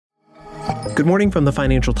Good morning from the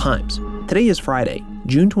Financial Times. Today is Friday,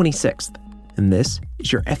 June 26th, and this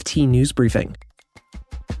is your FT News Briefing.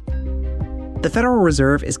 The Federal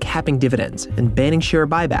Reserve is capping dividends and banning share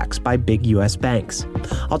buybacks by big U.S. banks.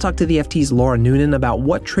 I'll talk to the FT's Laura Noonan about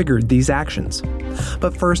what triggered these actions.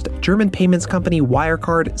 But first, German payments company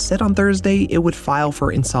Wirecard said on Thursday it would file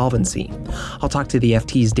for insolvency. I'll talk to the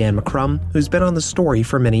FT's Dan McCrum, who's been on the story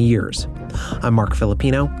for many years. I'm Mark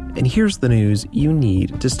Filipino, and here's the news you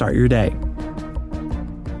need to start your day.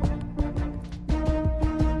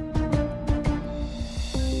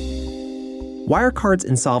 Wirecard's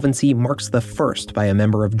insolvency marks the first by a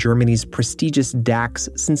member of Germany's prestigious DAX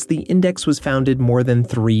since the index was founded more than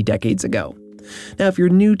 3 decades ago. Now, if you're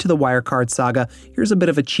new to the Wirecard saga, here's a bit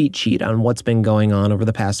of a cheat sheet on what's been going on over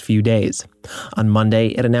the past few days. On Monday,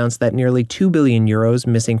 it announced that nearly 2 billion euros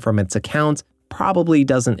missing from its accounts probably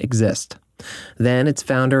doesn't exist. Then, its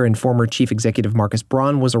founder and former chief executive Markus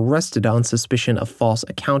Braun was arrested on suspicion of false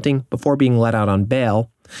accounting before being let out on bail.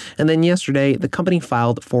 And then yesterday, the company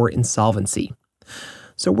filed for insolvency.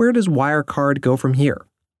 So where does Wirecard go from here?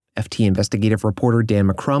 FT investigative reporter Dan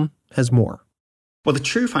McCrum has more. Well, the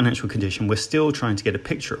true financial condition we're still trying to get a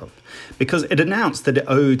picture of, because it announced that it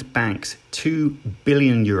owed banks 2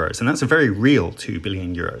 billion euros, and that's a very real 2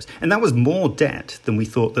 billion euros. And that was more debt than we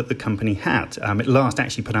thought that the company had. It last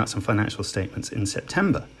actually put out some financial statements in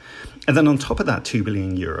September. And then on top of that 2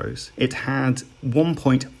 billion euros, it had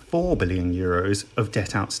 1.4 billion euros of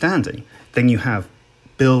debt outstanding. Then you have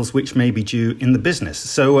bills which may be due in the business.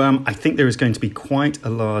 So I think there is going to be quite a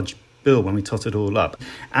large bill when we tot it all up.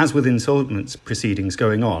 As with insolvency proceedings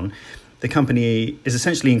going on, the company is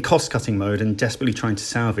essentially in cost-cutting mode and desperately trying to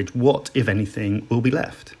salvage what, if anything, will be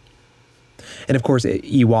left. And of course,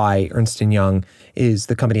 EY, Ernst & Young, is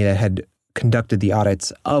the company that had conducted the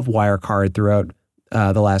audits of Wirecard throughout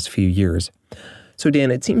the last few years. So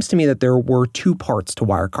Dan, it seems to me that there were 2 parts to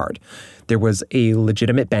Wirecard. There was a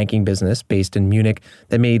legitimate banking business based in Munich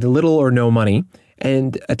that made little or no money,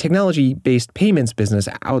 and a technology-based payments business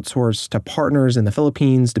outsourced to partners in the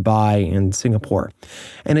Philippines, Dubai, and Singapore.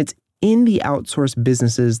 And it's in the outsourced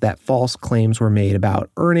businesses that false claims were made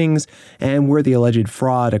about earnings and where the alleged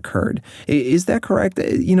fraud occurred. Is that correct?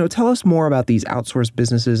 Tell us more about these outsourced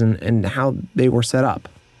businesses and how they were set up.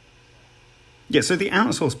 Yeah, so the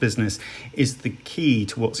outsourced business is the key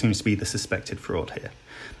to what seems to be the suspected fraud here.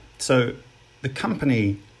 So the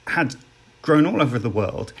company had grown all over the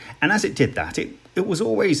world, and as it did that, it was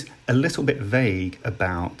always a little bit vague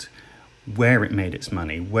about where it made its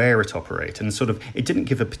money, where it operated, and it didn't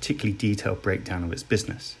give a particularly detailed breakdown of its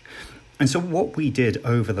business. And so what we did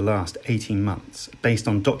over the last 18 months, based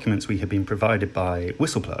on documents we had been provided by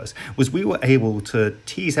whistleblowers, was we were able to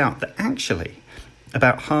tease out that actually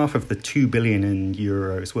about half of the 2 billion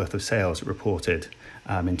euros worth of sales reported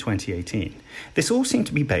in 2018. This all seemed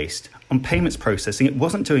to be based on payments processing. It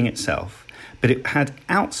wasn't doing itself, but it had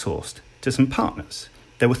outsourced to some partners.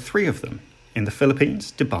 There were 3 of them in the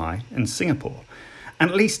Philippines, Dubai, and Singapore. And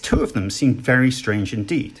at least 2 of them seemed very strange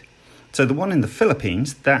indeed. So the one in the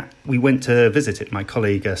Philippines, that we went to visit it, my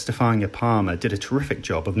colleague Stefania Palmer did a terrific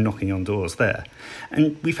job of knocking on doors there.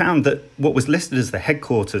 And we found that what was listed as the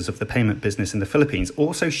headquarters of the payment business in the Philippines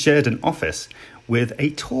also shared an office with a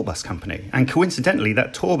tour bus company. And coincidentally,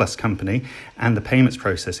 that tour bus company and the payments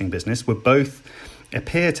processing business were both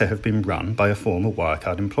appear to have been run by a former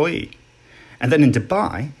Wirecard employee. And then in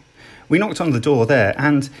Dubai, we knocked on the door there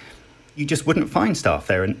and you just wouldn't find staff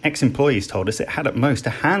there, and ex-employees told us it had at most a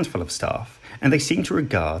handful of staff, and they seemed to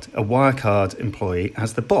regard a Wirecard employee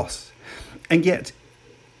as the boss. And yet,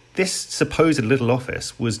 this supposed little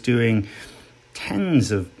office was doing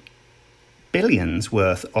tens of billions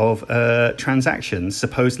worth of transactions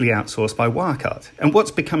supposedly outsourced by Wirecard. And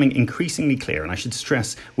what's becoming increasingly clear, and I should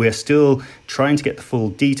stress, we're still trying to get the full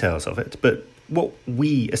details of it, but what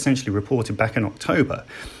we essentially reported back in October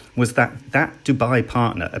was that Dubai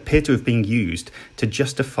partner appeared to have been used to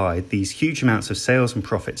justify these huge amounts of sales and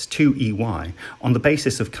profits to EY on the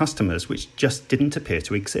basis of customers which just didn't appear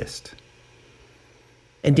to exist.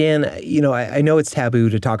 And Dan, I know it's taboo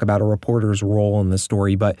to talk about a reporter's role in the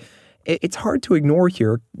story, but it's hard to ignore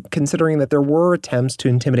here, considering that there were attempts to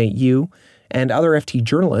intimidate you and other FT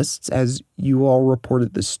journalists as you all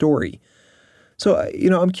reported the story. So,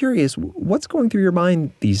 I'm curious, what's going through your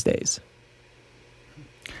mind these days?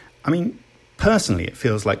 Personally, it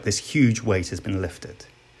feels like this huge weight has been lifted.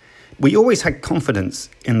 We always had confidence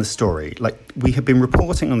in the story. We had been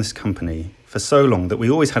reporting on this company for so long that we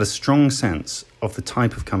always had a strong sense of the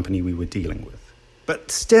type of company we were dealing with.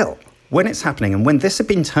 But still, when it's happening and when this had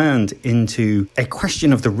been turned into a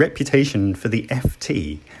question of the reputation for the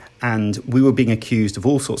FT, and we were being accused of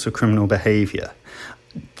all sorts of criminal behaviour,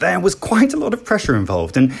 there was quite a lot of pressure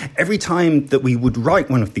involved. And every time that we would write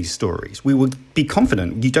one of these stories, we would be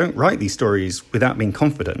confident. You don't write these stories without being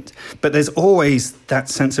confident. But there's always that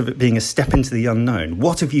sense of it being a step into the unknown.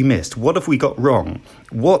 What have you missed? What have we got wrong?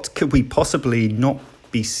 What could we possibly not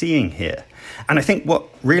be seeing here? And I think what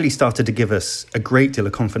really started to give us a great deal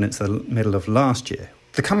of confidence in the middle of last year,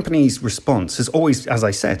 the company's response has always, as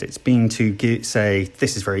I said, it's been to say,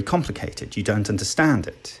 this is very complicated. You don't understand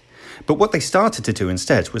it. But what they started to do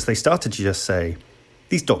instead was they started to just say,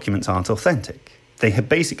 these documents aren't authentic. They had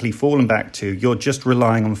basically fallen back to, you're just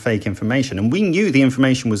relying on fake information. And we knew the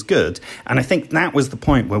information was good. And I think that was the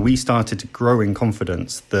point where we started to grow in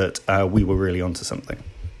confidence that we were really onto something.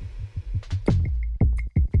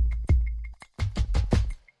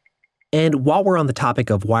 And while we're on the topic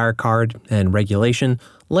of Wirecard and regulation,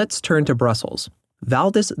 let's turn to Brussels.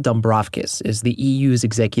 Valdis Dombrovskis is the EU's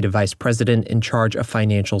executive vice president in charge of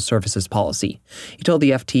financial services policy. He told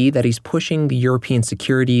the FT that he's pushing the European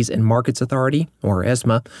Securities and Markets Authority, or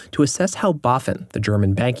ESMA, to assess how BaFin, the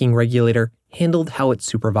German banking regulator, handled how it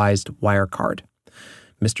supervised Wirecard.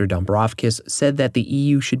 Mr. Dombrovskis said that the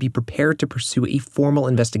EU should be prepared to pursue a formal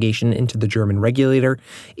investigation into the German regulator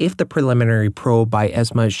if the preliminary probe by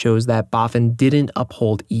ESMA shows that BaFin didn't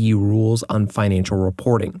uphold EU rules on financial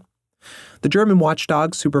reporting. The German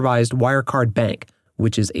watchdog supervised Wirecard Bank,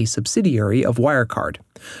 which is a subsidiary of Wirecard.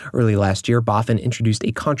 Early last year, BaFin introduced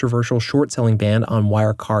a controversial short-selling ban on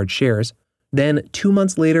Wirecard shares. Then, 2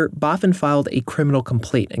 months later, BaFin filed a criminal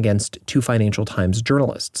complaint against 2 Financial Times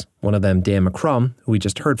journalists, one of them Dan McCrum, who we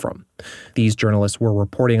just heard from. These journalists were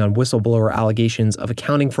reporting on whistleblower allegations of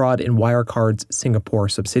accounting fraud in Wirecard's Singapore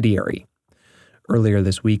subsidiary. Earlier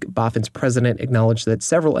this week, BaFin's president acknowledged that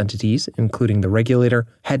several entities, including the regulator,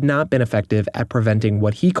 had not been effective at preventing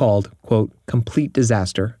what he called, quote, complete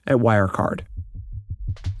disaster at Wirecard.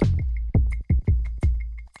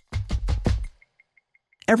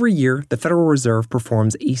 Every year, the Federal Reserve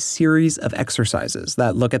performs a series of exercises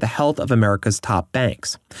that look at the health of America's top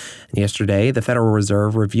banks. And yesterday, the Federal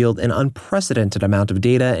Reserve revealed an unprecedented amount of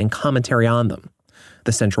data and commentary on them.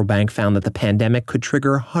 The central bank found that the pandemic could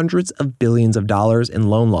trigger hundreds of billions of dollars in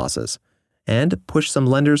loan losses and push some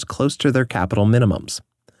lenders close to their capital minimums.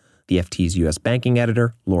 The FT's U.S. banking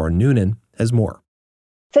editor, Laura Noonan, has more.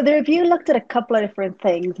 So the review looked at a couple of different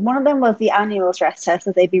things. One of them was the annual stress test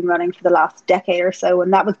that they've been running for the last decade or so,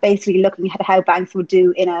 and that was basically looking at how banks would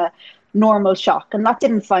do in a normal shock, and that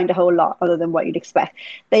didn't find a whole lot other than what you'd expect.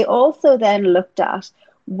 They also then looked at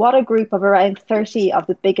what a group of around 30 of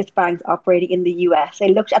the biggest banks operating in the US,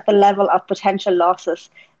 they looked at the level of potential losses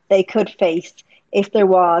they could face if there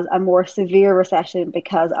was a more severe recession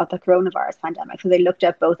because of the coronavirus pandemic. So they looked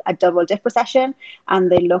at both a double dip recession and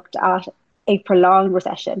they looked at a prolonged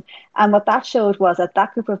recession. And what that showed was that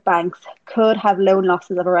that group of banks could have loan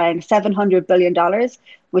losses of around $700 billion,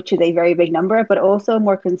 which is a very big number, but also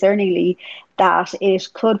more concerningly, that it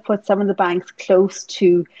could put some of the banks close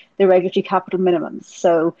to the regulatory capital minimums.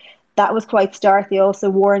 So that was quite stark. They also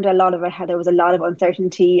warned a lot about how there was a lot of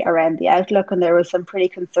uncertainty around the outlook, and there was some pretty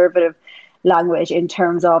conservative language in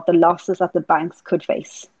terms of the losses that the banks could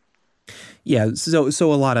face. Yeah,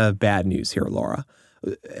 so a lot of bad news here, Laura.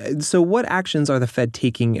 So what actions are the Fed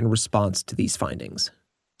taking in response to these findings?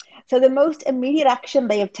 So the most immediate action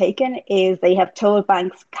they have taken is they have told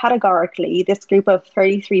banks categorically, this group of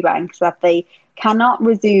 33 banks, that they cannot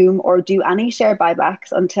resume or do any share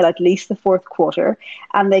buybacks until at least the fourth quarter,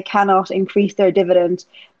 and they cannot increase their dividend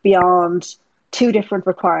beyond 2 different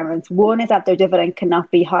requirements. One is that their dividend cannot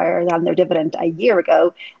be higher than their dividend a year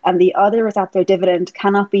ago, and the other is that their dividend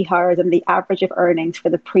cannot be higher than the average of earnings for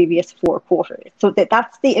the previous 4 quarters. So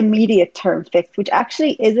that's the immediate term fix, which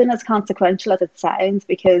actually isn't as consequential as it sounds,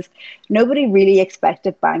 because nobody really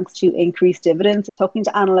expected banks to increase dividends. Talking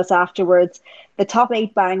to analysts afterwards, the top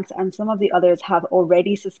 8 banks and some of the others have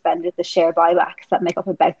already suspended the share buybacks that make up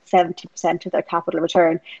about 70% of their capital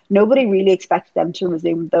return. Nobody really expected them to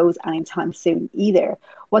resume those anytime soon either.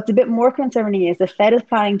 What's a bit more concerning is the Fed is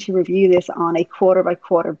planning to review this on a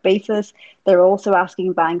quarter-by-quarter basis. They're also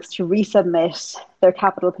asking banks to resubmit their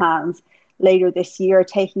capital plans later this year,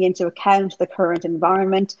 taking into account the current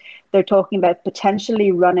environment. They're talking about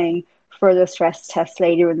potentially running further stress tests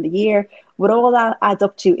later in the year. What all that adds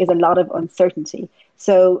up to is a lot of uncertainty.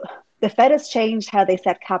 So the Fed has changed how they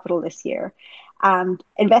set capital this year. And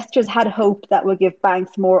investors had hoped that would give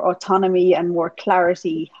banks more autonomy and more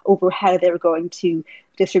clarity over how they were going to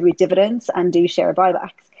distribute dividends and do share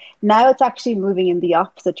buybacks. Now it's actually moving in the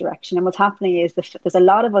opposite direction. And what's happening is there's a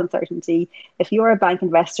lot of uncertainty. If you're a bank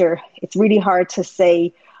investor, it's really hard to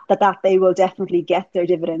say that they will definitely get their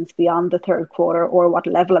dividends beyond the third quarter, or what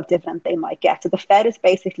level of dividend they might get. So the Fed is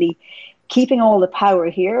basically keeping all the power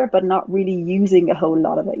here, but not really using a whole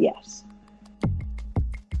lot of it yet.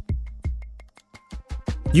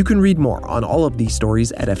 You can read more on all of these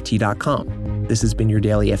stories at FT.com. This has been your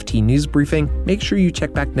daily FT News Briefing. Make sure you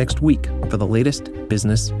check back next week for the latest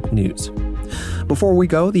business news. Before we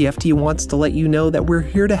go, the FT wants to let you know that we're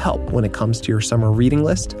here to help when it comes to your summer reading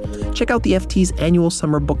list. Check out the FT's annual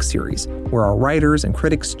summer book series, where our writers and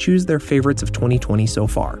critics choose their favorites of 2020 so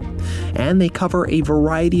far. And they cover a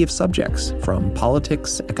variety of subjects, from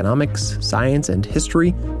politics, economics, science, and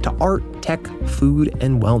history, to art, tech, food,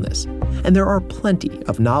 and wellness. And there are plenty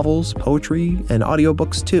of novels, poetry, and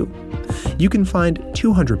audiobooks too. You can find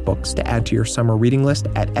 200 books to add to your summer reading list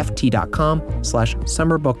at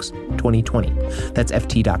ft.com/summerbooks2020. That's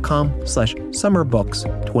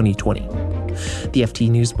ft.com/summerbooks2020. The FT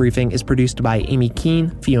News Briefing is produced by Amy Keene,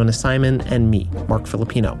 Fiona Simon, and me, Mark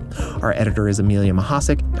Filipino. Our editor is Amelia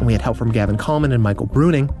Mahasik, and we had help from Gavin Coleman and Michael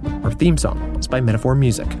Bruning. Our theme song is by Metaphor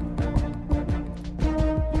Music.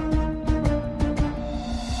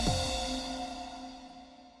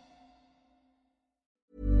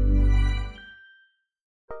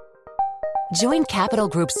 Join Capital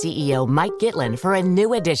Group CEO Mike Gitlin for a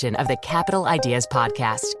new edition of the Capital Ideas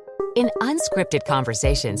Podcast. In unscripted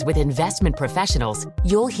conversations with investment professionals,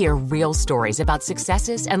 you'll hear real stories about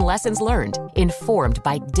successes and lessons learned, informed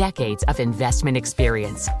by decades of investment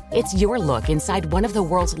experience. It's your look inside one of the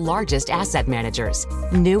world's largest asset managers.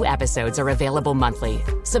 New episodes are available monthly.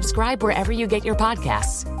 Subscribe wherever you get your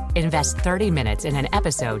podcasts. Invest 30 minutes in an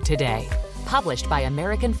episode today. Published by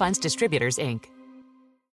American Funds Distributors, Inc.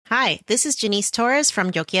 Hi, this is Janice Torres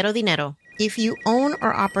from Yo Quiero Dinero. If you own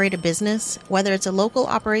or operate a business, whether it's a local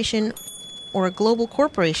operation or a global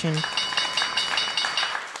corporation,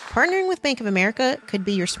 partnering with Bank of America could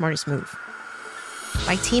be your smartest move.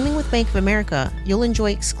 By teaming with Bank of America, you'll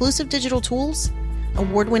enjoy exclusive digital tools,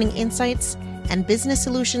 award-winning insights, and business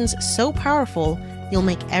solutions so powerful you'll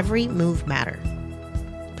make every move matter.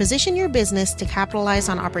 Position your business to capitalize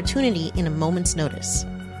on opportunity in a moment's notice.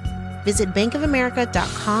 Visit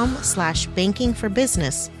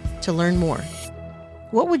bankofamerica.com/bankingforbusiness to learn more.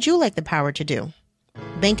 What would you like the power to do?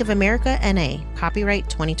 Bank of America, N.A., copyright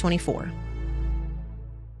 2024.